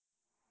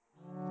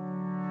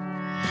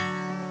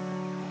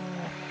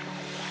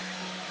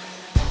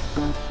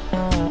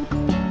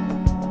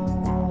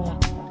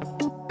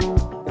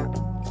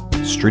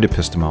street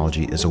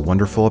epistemology is a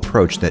wonderful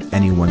approach that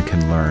anyone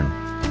can learn.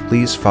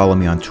 Please follow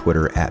me on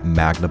Twitter at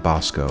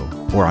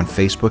Magnabosco or on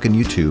Facebook and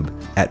YouTube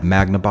at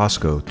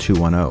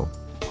Magnabosco210.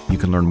 You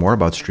can learn more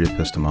about street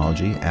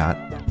epistemology at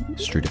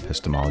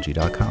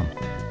streetepistemology.com.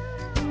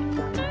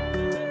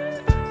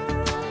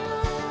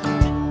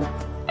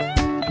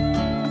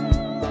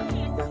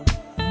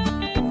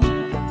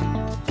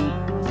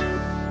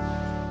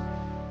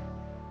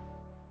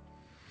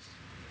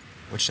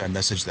 What should I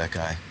message that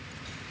guy?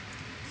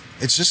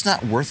 It's just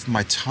not worth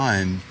my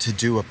time to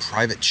do a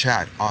private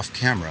chat off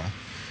camera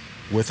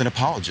with an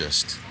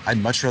apologist. I'd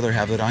much rather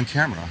have it on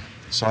camera.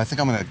 So I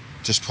think I'm gonna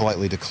just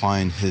politely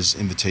decline his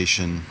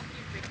invitation.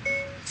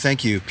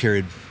 Thank you,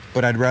 period.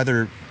 But I'd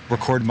rather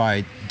record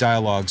my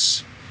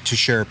dialogues to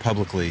share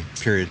publicly,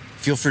 period.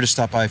 Feel free to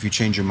stop by if you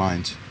change your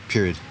mind,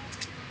 period.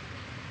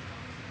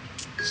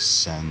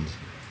 Send.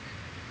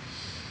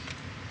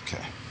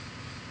 Okay.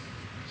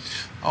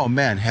 Oh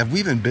man, have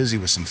we been busy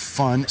with some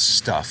fun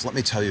stuff? Let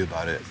me tell you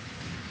about it.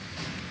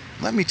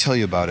 Where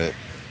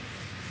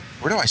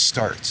do I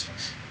start?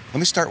 Let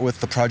me start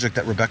with the project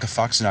that Rebecca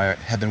Fox and I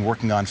have been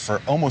working on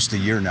for almost a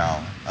year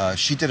now.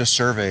 She did a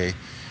survey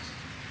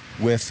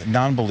with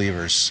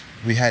non-believers.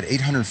 We had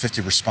 850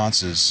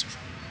 responses,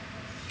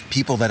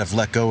 people that have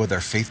let go of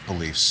their faith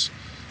beliefs.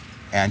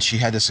 And she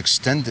had this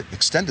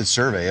extended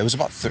survey. It was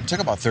took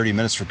about 30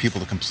 minutes for people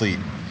to complete.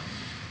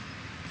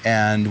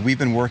 And we've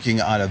been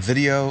working on a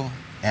video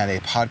and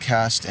a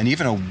podcast and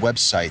even a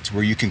website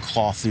where you can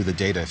claw through the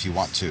data if you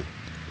want to.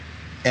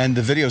 And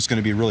the video is going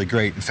to be really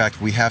great. In fact,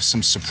 we have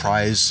some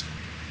surprise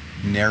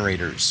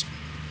narrators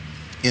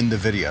in the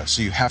video,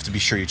 so you have to be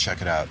sure you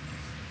check it out.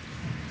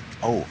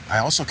 Oh, I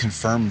also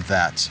confirmed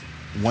that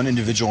one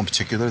individual in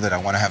particular that I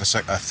want to have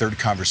a third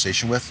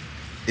conversation with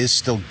is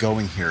still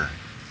going here.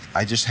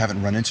 I just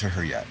haven't run into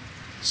her yet.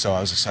 So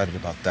I was excited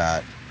about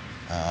that.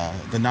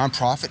 The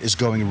nonprofit is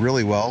going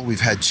really well.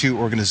 We've had 2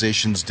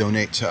 organizations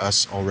donate to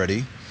us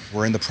already.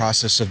 We're in the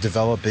process of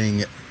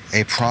developing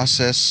a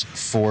process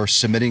for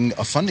submitting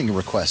a funding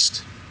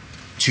request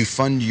to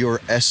fund your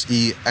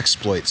SE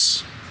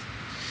exploits,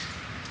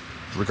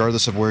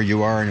 regardless of where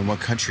you are and in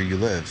what country you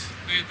live.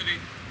 Hi, Anthony.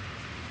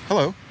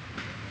 Hello.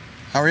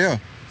 How are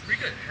you?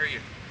 Pretty good. How are you?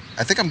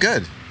 I think I'm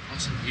good.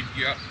 Awesome.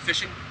 You out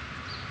fishing?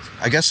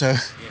 I guess so. Yeah.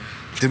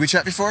 Did we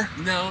chat before?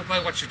 No, but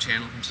I watch your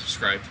channel. I'm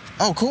subscribed.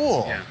 Oh,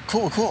 cool. Yeah.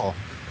 Cool.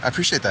 I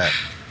appreciate that.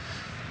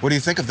 What do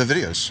you think of the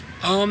videos?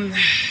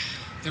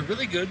 They're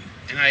really good,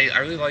 and I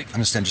really like. I'm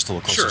gonna stand just a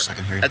little closer so I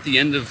can hear you. At the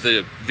end of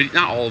the video,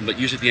 not all of them, but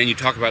usually at the end, you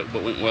talk about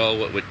what went well,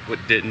 what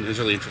didn't. It was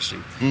really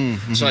interesting.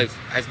 Mm-hmm. So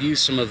I've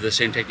used some of the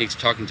same techniques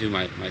talking to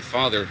my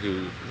father,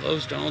 who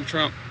loves Donald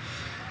Trump.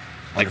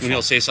 Like when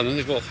he'll say something, I'm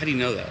like, well, how do you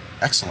know that?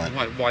 Excellent.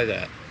 Why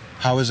that?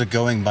 How is it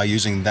going by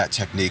using that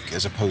technique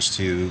as opposed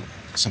to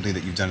something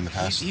that you've done in the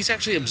past? He's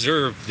actually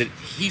observed that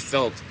he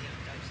felt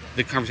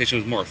the conversation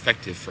was more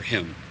effective for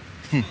him.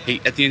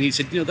 At the end, he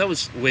said, that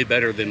was way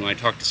better than when I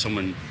talked to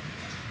someone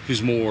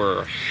who's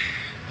more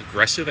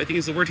aggressive, I think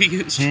is the word he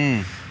used.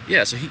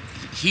 Yeah, so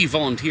he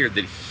volunteered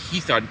that he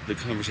thought the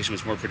conversation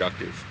was more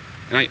productive.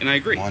 And I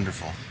agree.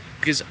 Wonderful.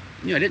 Because,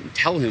 I didn't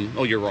tell him,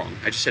 oh, you're wrong.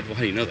 I just said, well,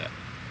 how do you know that?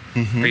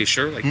 Are you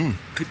sure? Like,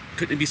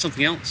 couldn't it be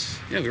something else?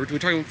 Yeah, we were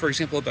talking, for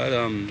example, about,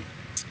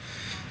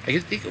 I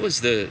think it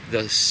was the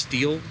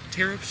steel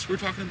tariffs we were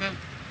talking about,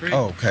 right?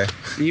 Oh, okay.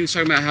 And he was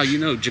talking about how,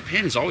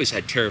 Japan has always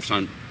had tariffs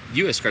on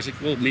U.S. cars. Like,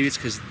 well, maybe it's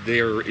because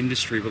their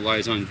industry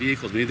relies on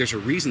vehicles. Maybe there's a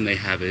reason they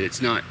have it. It's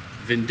not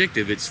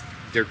vindictive. It's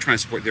they're trying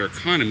to support their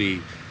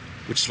economy,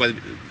 which is why.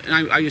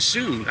 And I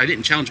assumed, I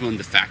didn't challenge him on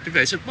the fact of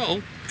it. I said,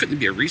 well, couldn't there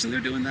be a reason they're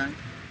doing that?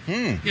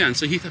 Yeah, and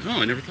so he thought,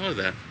 oh, I never thought of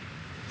that.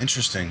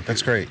 Interesting.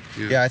 That's great.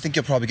 Yeah, I think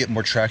you'll probably get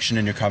more traction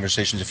in your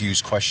conversations if you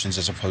use questions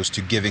as opposed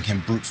to giving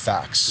him brute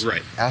facts.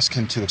 Right. Ask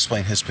him to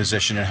explain his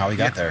position and how he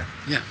got there.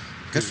 Yeah.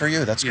 Good for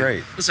you. That's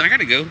great. Listen, I got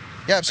to go.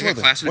 Yeah, absolutely. I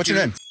got class in What's your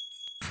name?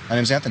 My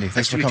name's Anthony.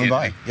 Thanks for coming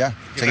by. Yeah,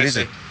 take it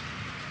easy.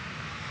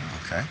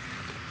 Okay. Well,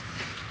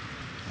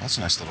 that's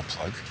a nice little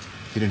plug.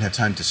 He didn't have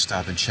time to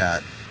stop and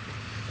chat.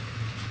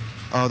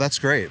 Oh, that's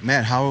great.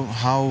 Man, how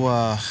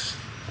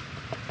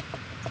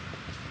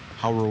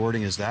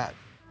rewarding is that?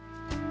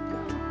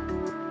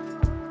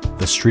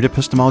 The Street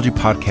Epistemology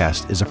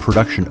Podcast is a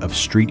production of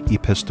Street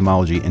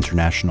Epistemology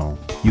International.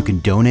 You can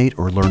donate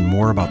or learn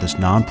more about this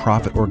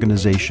nonprofit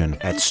organization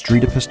at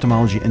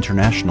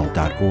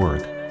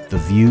streetepistemologyinternational.org. The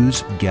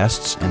views,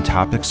 guests, and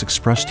topics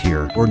expressed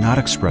here or not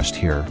expressed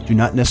here do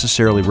not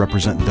necessarily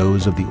represent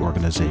those of the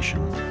organization.